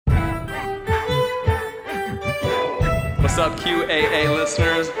What's up, QAA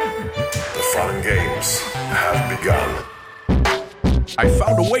listeners? The fun games have begun. I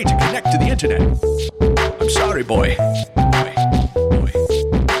found a way to connect to the internet. I'm sorry, boy.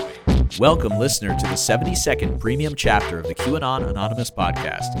 Welcome, listener, to the 72nd premium chapter of the QAnon Anonymous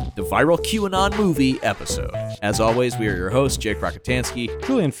podcast, the viral QAnon movie episode. As always, we are your hosts, Jake Rockatansky,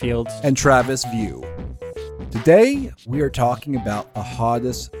 Julian Fields, and Travis View. Today, we are talking about the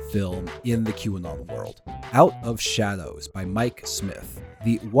hottest film in the QAnon world, Out of Shadows by Mike Smith.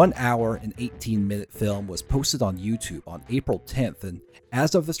 The 1 hour and 18-minute film was posted on YouTube on April 10th, and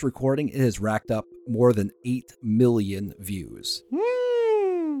as of this recording, it has racked up more than 8 million views.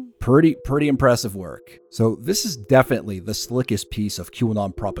 Pretty impressive work. So this is definitely the slickest piece of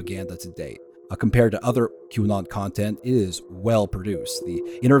QAnon propaganda to date. Compared to other QAnon content, it is well produced.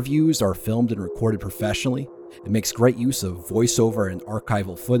 The interviews are filmed and recorded professionally. It makes great use of voiceover and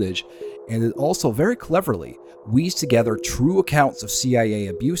archival footage, and it also very cleverly weaves together true accounts of CIA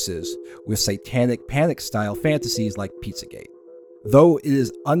abuses with satanic panic-style fantasies like Pizzagate. Though it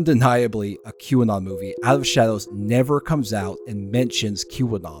is undeniably a QAnon movie, Out of Shadows never comes out and mentions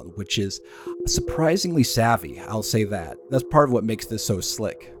QAnon, which is surprisingly savvy, I'll say that. That's part of what makes this so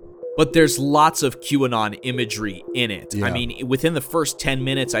slick. But there's lots of QAnon imagery in it. Yeah. I mean, within the first 10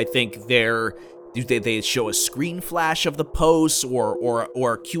 minutes, I think they show a screen flash of the posts or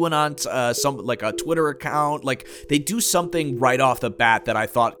QAnon, some like a Twitter account. Like they do something right off the bat that I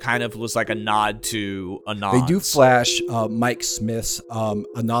thought kind of was like a nod to Anon. They do flash Mike Smith's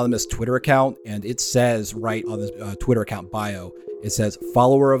anonymous Twitter account, and it says right on his Twitter account bio, it says,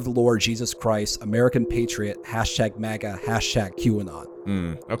 follower of the Lord Jesus Christ, American Patriot, #MAGA, #QAnon.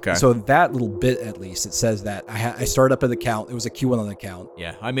 Okay. So that little bit, at least, it says that I started up an account. It was a QAnon account.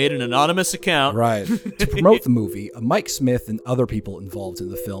 Yeah, I made an anonymous account. Right. To promote the movie, Mike Smith and other people involved in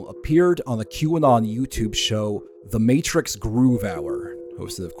the film appeared on the QAnon YouTube show The Matrix Groove Hour,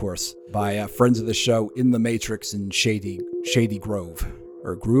 hosted, of course, by friends of the show In the Matrix and Shady Grove.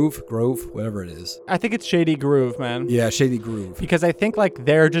 Or Grove, whatever it is. I think it's Shady Groove, man. Yeah, Shady Groove. Because I think like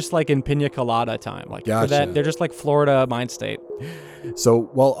they're just like in Pina Colada time. Like Gotcha. for that, they're just like Florida mind state. So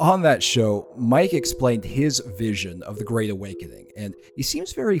while on that show, Mike explained his vision of the Great Awakening, and he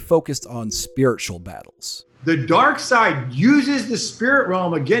seems very focused on spiritual battles. The dark side uses the spirit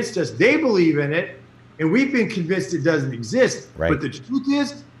realm against us. They believe in it, and we've been convinced it doesn't exist. Right. But the truth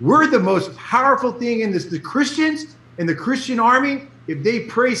is, we're the most powerful thing in this. The Christians and the Christian army, if they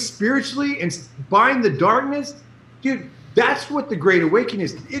pray spiritually and bind the darkness, dude, that's what the Great Awakening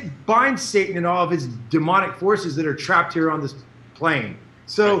is. It binds Satan and all of his demonic forces that are trapped here on this plane.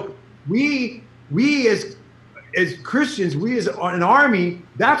 So we as Christians, we as an army,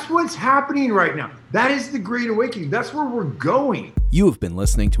 that's what's happening right now. That is the Great Awakening. That's where we're going. You have been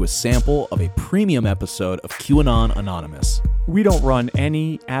listening to a sample of a premium episode of QAnon Anonymous. We don't run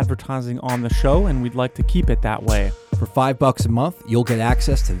any advertising on the show, and we'd like to keep it that way. For $5 a month, you'll get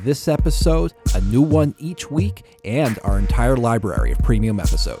access to this episode, a new one each week, and our entire library of premium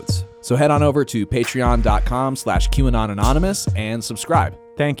episodes. So head on over to patreon.com/QAnon Anonymous and subscribe.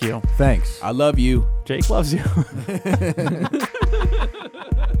 Thank you. Thanks. I love you. Jake loves you.